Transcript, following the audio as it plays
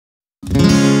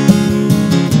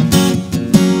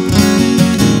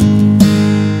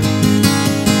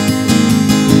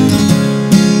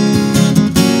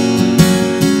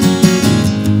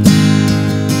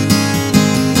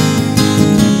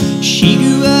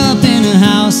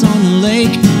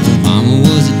lake. Mama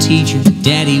was a teacher,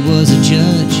 Daddy was a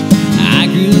judge. I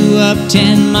grew up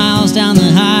 10 miles down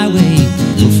the highway,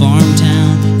 little farm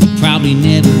town you probably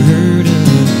never heard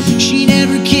of. She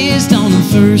never kissed on the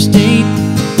first date.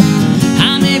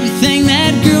 I'm everything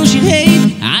that girl should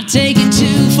hate. I take it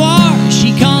too far,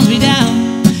 she calms me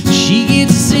down. She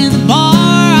gets us in the bar,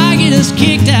 I get us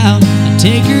kicked out. I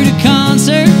take her to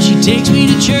concerts, she takes me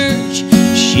to church.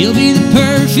 She'll be the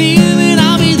perfume and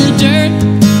I'll be the dirt.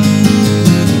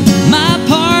 My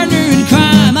partner in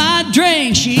crime, I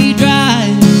drink, she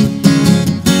drives.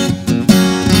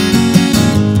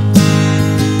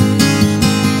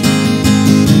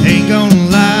 Ain't gonna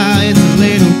lie, it's a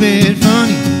little bit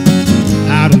funny.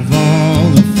 Out of all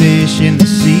the fish in the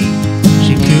sea,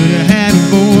 she could have had a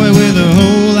boy with a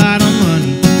whole lot of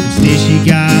money. Instead she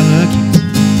got lucky,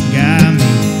 got me.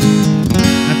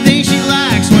 I think she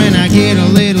likes when I get a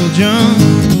little drunk,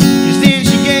 'cause then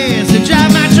she gets to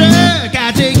drive my truck.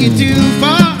 I take it too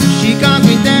far, she calms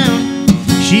me down.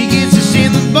 She gets us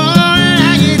in the bar and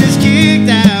I get us kicked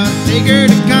out. Take her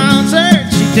to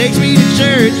concerts, she takes me to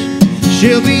church.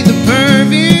 She'll be the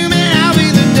perfume and I'll be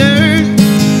the dirt.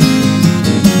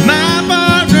 My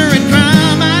partner in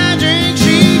crime, I drink,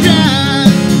 she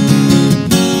drives.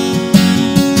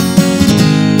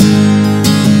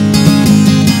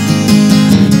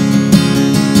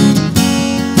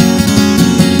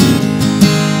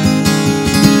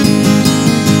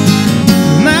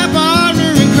 My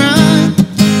partner in crime,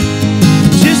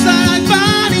 just like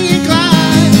Bonnie and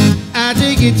Clyde. I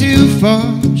take it too far,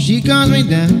 she calms me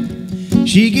down.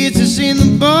 She gets us in the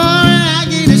bar and I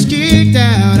get us kicked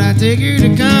out. I take her to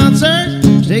concerts,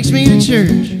 she takes me to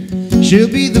church. She'll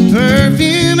be the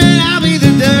perfume and I'll be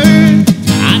the dirt.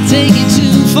 I take it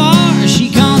too far, she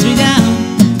calms me down.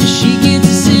 She gets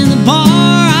us in the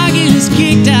bar, I get us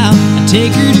kicked out. I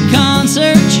take her to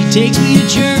concerts, she takes me to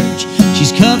church.